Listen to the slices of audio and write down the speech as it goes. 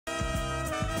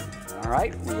All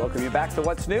right, we welcome you back to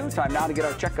What's New. Time now to get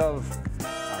our check of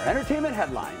our entertainment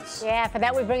headlines. Yeah, for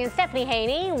that we bring in Stephanie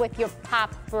Haney with your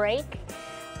pop break.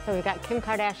 So we've got Kim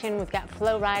Kardashian, we've got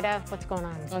Flo Rida. What's going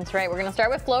on? That's right. We're going to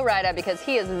start with Flo Rida because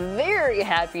he is very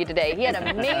happy today. He had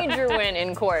a major win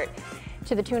in court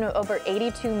to the tune of over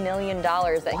 $82 million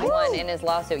that he won in his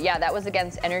lawsuit. Yeah, that was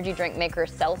against energy drink maker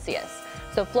Celsius.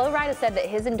 So Flo Rida said that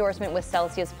his endorsement with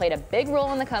Celsius played a big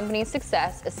role in the company's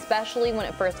success, especially when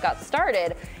it first got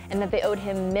started, and that they owed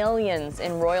him millions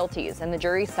in royalties. And the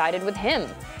jury sided with him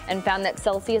and found that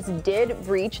Celsius did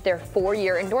breach their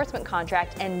 4-year endorsement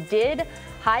contract and did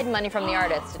hide money from the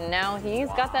artist. And now he's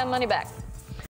got that money back.